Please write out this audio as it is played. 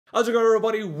How's it going,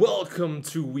 everybody? Welcome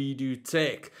to We Do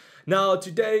Tech. Now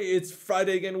today it's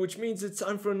Friday again, which means it's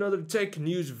time for another tech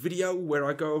news video where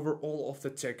I go over all of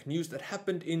the tech news that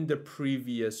happened in the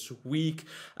previous week.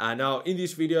 Now in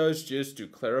these videos, just to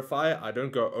clarify, I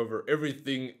don't go over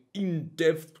everything in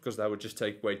depth because that would just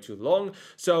take way too long.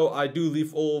 So I do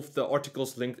leave all of the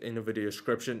articles linked in the video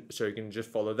description, so you can just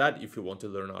follow that if you want to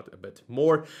learn out a bit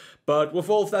more. But with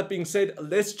all of that being said,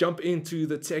 let's jump into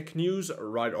the tech news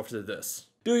right after this.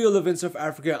 Do you live in South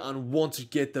Africa and want to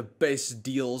get the best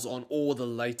deals on all the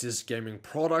latest gaming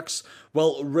products?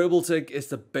 Well, Rebeltech is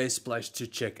the best place to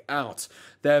check out.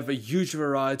 They have a huge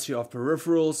variety of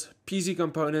peripherals, PC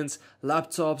components,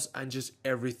 laptops, and just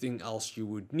everything else you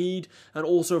would need, and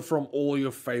also from all your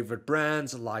favorite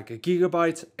brands like a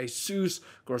Gigabyte, Asus,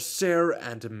 Corsair,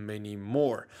 and many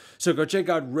more. So go check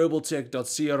out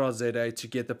rebeltech.co.za to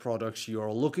get the products you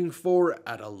are looking for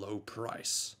at a low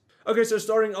price. Okay, so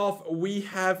starting off, we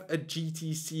have a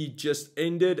GTC just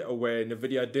ended where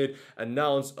Nvidia did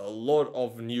announce a lot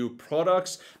of new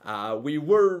products. We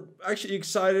were actually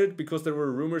excited because there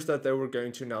were rumors that they were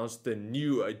going to announce the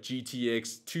new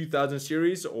GTX 2000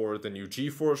 series or the new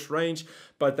GeForce range,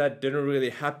 but that didn't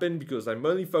really happen because they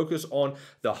mainly focus on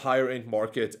the higher end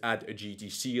market at a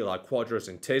GTC like Quadros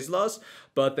and Teslas.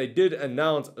 But they did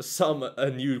announce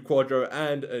a new Quadro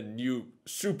and a new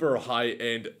super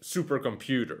high-end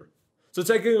supercomputer. So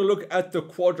taking a look at the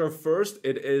Quadro first,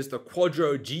 it is the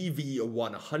Quadro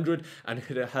GV100 and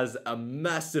it has a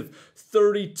massive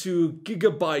 32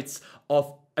 gigabytes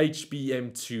of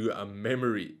HBM2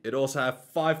 memory. It also has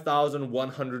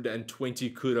 5120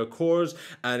 CUDA cores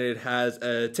and it has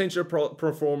a tensor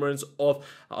performance of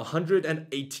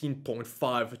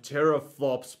 118.5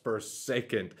 teraflops per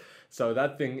second. So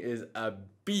that thing is a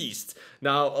beast.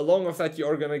 Now, along with that,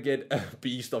 you're gonna get a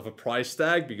beast of a price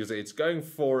tag because it's going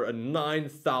for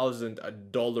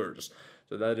 $9,000.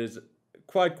 So that is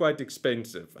quite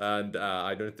expensive, and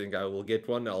I don't think I will get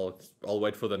one. I'll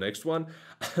wait for the next one.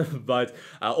 But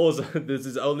also, this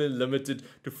is only limited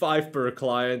to 5 per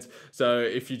client. So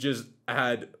if you just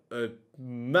had a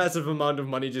massive amount of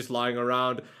money just lying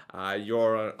around,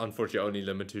 you're unfortunately only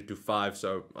limited to 5.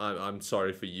 So I'm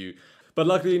sorry for you. But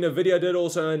luckily, Nvidia did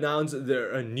also announce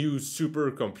their new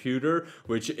supercomputer,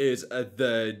 which is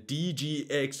the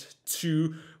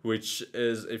DGX2, which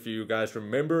is, if you guys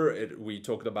remember, we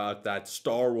talked about that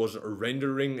Star Wars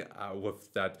rendering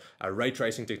with that ray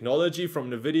tracing technology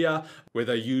from Nvidia, where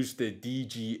they used the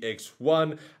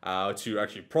DGX1 to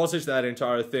actually process that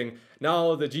entire thing.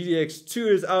 Now the GTX2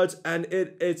 is out and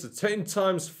it's 10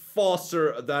 times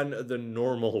faster than the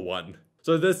normal one.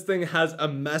 So this thing has a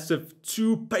massive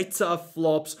 2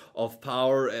 petaflops of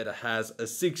power. It has a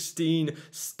 16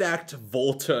 stacked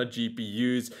Volta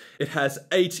GPUs. It has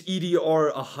 8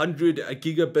 EDR 100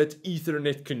 gigabit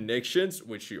Ethernet connections,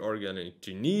 which you are going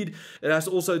to need. It has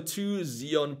also 2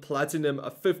 Xeon Platinum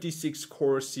 56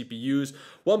 core CPUs,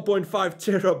 1.5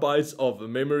 terabytes of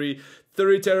memory,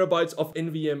 30 terabytes of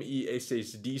NVMe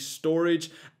SSD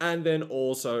storage, and then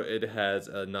also it has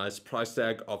a nice price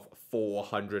tag of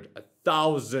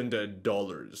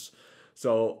 $400,000.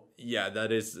 So yeah,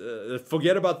 that is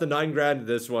forget about the $9,000.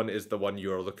 This one is the one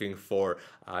you are looking for.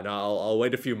 Now I'll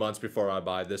wait a few months before I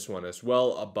buy this one as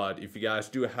well. But if you guys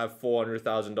do have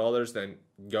 $400,000, then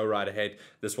go right ahead.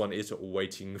 This one is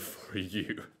waiting for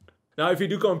you. Now, if you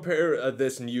do compare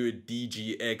this new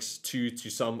DGX2 to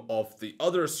some of the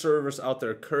other servers out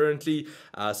there currently,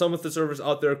 some of the servers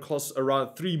out there cost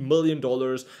around $3 million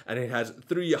and it has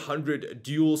 300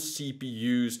 dual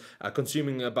CPUs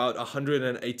consuming about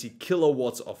 180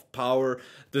 kilowatts of power.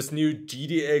 This new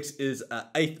GTX is an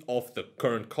eighth of the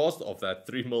current cost of that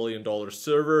 $3 million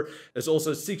server. It's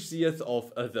also 60th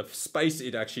of the space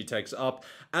it actually takes up,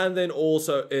 and then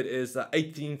also it is the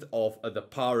 18th of the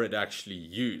power it actually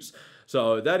uses.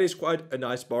 So that is quite a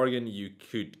nice bargain you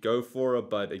could go for,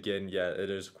 but again, yeah, it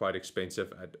is quite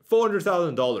expensive at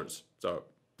 $400,000. So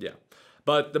yeah.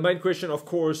 But the main question, of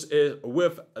course, is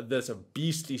with this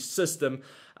beastly system,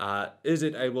 is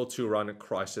it able to run a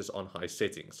Crysis on high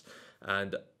settings?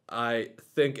 And I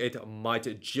think it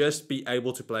might just be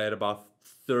able to play at about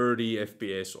 30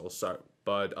 FPS or so.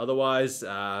 But otherwise,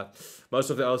 most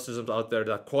of the other systems out there,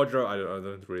 that Quadro, I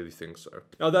don't really think so.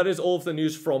 Now, that is all of the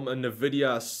news from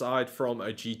Nvidia aside from a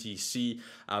GTC.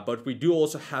 But we do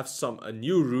also have some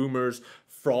new rumors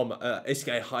from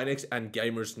SK Hynix and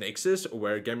Gamers Nexus,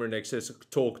 where Gamer Nexus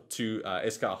talked to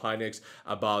SK Hynix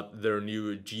about their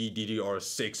new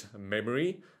GDDR6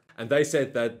 memory. And they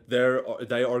said that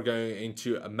they are going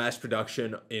into a mass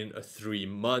production in 3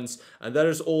 months. And that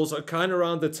is also kind of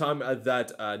around the time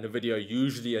that Nvidia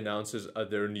usually announces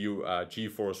their new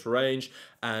GeForce range.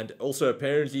 And also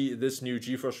apparently this new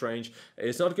GeForce range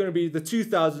is not going to be the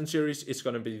 2000 series, it's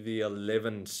going to be the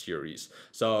 11 series.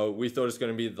 So we thought it's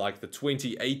going to be like the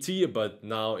 2080, but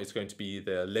now it's going to be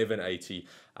the 1180.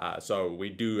 So we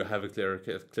do have a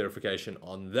clarification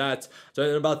on that. So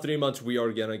in about 3 months we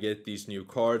are gonna get these new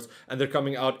cards, and they're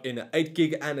coming out in an 8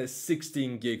 gig and a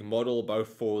 16 gig model, both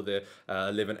for the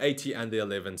 1180 and the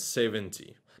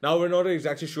 1170. Now, we're not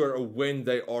exactly sure when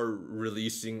they are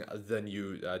releasing the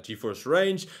new GeForce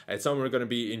range. It's somewhere going to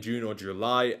be in June or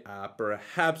July.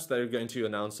 Perhaps they're going to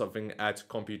announce something at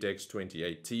Computex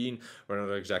 2018. We're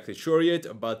not exactly sure yet,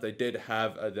 but they did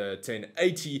have the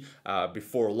 1080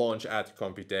 before launch at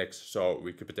Computex, so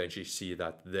we could potentially see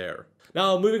that there.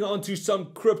 Now, moving on to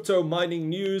some crypto mining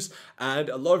news, and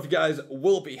a lot of you guys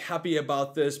will be happy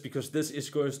about this because this is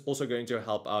also going to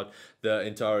help out the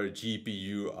entire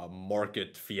GPU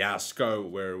market fiasco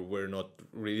where we're not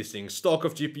really seeing stock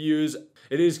of GPUs.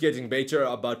 It is getting better,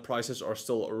 but prices are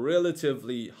still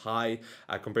relatively high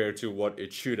compared to what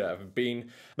it should have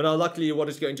been. But now luckily what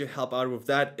is going to help out with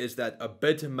that is that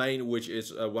Bitmain, which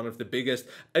is one of the biggest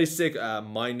ASIC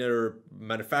miner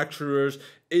manufacturers,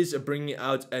 is bringing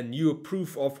out a new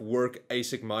proof of work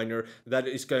ASIC miner that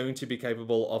is going to be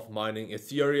capable of mining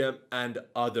Ethereum and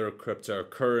other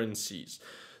cryptocurrencies.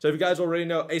 So if you guys already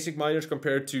know, ASIC miners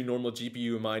compared to normal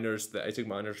GPU miners, the ASIC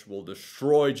miners will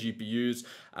destroy GPUs.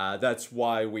 That's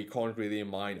why we can't really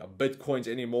mine Bitcoins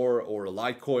anymore or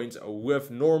Litecoins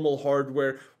with normal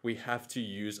hardware. We have to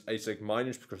use ASIC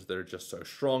miners because they're just so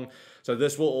strong. So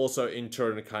this will also in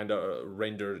turn kind of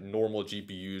render normal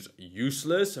GPUs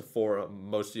useless for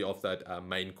mostly of that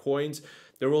main coins.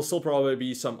 There will still probably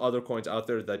be some other coins out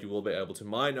there that you will be able to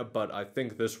mine, but I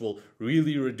think this will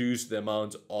really reduce the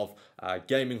amount of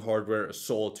gaming hardware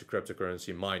sold to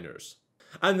cryptocurrency miners.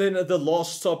 And then the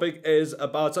last topic is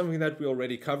about something that we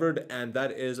already covered, and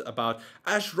that is about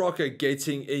Asrock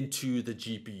getting into the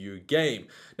GPU game.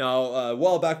 Now, a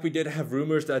while back we did have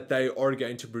rumors that they are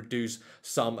going to produce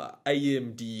some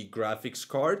AMD graphics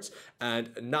cards,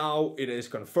 and now it is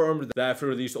confirmed. They have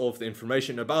released all of the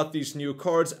information about these new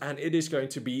cards, and it is going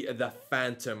to be the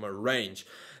Phantom range.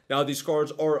 Now, these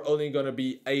cards are only going to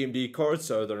be AMD cards,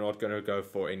 so they're not going to go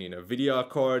for any Nvidia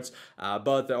cards,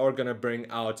 but they are going to bring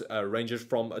out ranges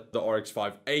from the RX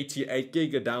 580 8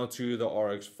 gig down to the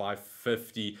RX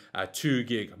 550 2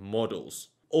 gig models.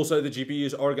 Also, the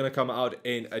GPUs are going to come out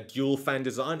in a dual fan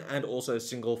design and also a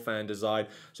single fan design.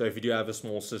 So if you do have a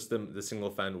small system, the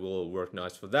single fan will work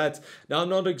nice for that. Now, I'm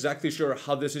not exactly sure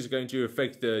how this is going to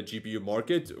affect the GPU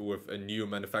market with a new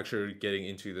manufacturer getting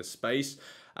into the space.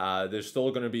 There's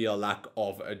still going to be a lack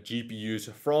of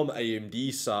GPUs from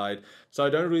AMD side, so I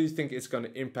don't really think it's going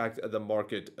to impact the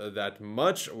market that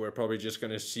much. We're probably just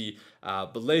going to see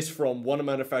less from one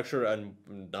manufacturer and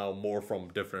now more from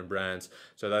different brands.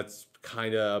 So that's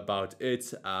kind of about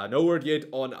it. No word yet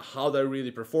on how they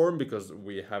really perform because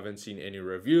we haven't seen any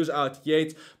reviews out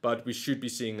yet, but we should be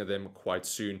seeing them quite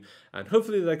soon, and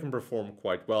hopefully they can perform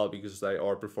quite well because they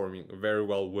are performing very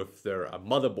well with their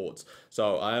motherboards.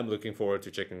 So I am looking forward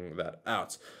to checking that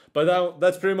out. But now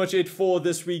that's pretty much it for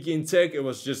this week in tech. It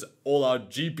was just all out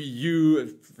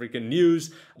GPU freaking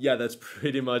news. Yeah, that's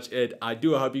pretty much it. I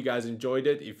do hope you guys enjoyed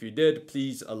it. If you did,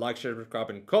 please like, share, subscribe,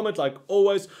 and comment like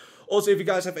always. Also, if you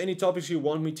guys have any topics you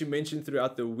want me to mention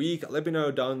throughout the week, let me know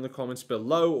down in the comments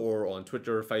below or on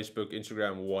Twitter, Facebook,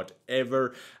 Instagram,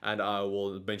 whatever, and I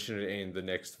will mention it in the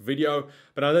next video.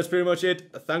 But now that's pretty much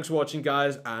it. Thanks for watching,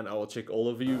 guys, and I will check all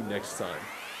of you next time.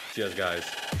 Cheers, guys.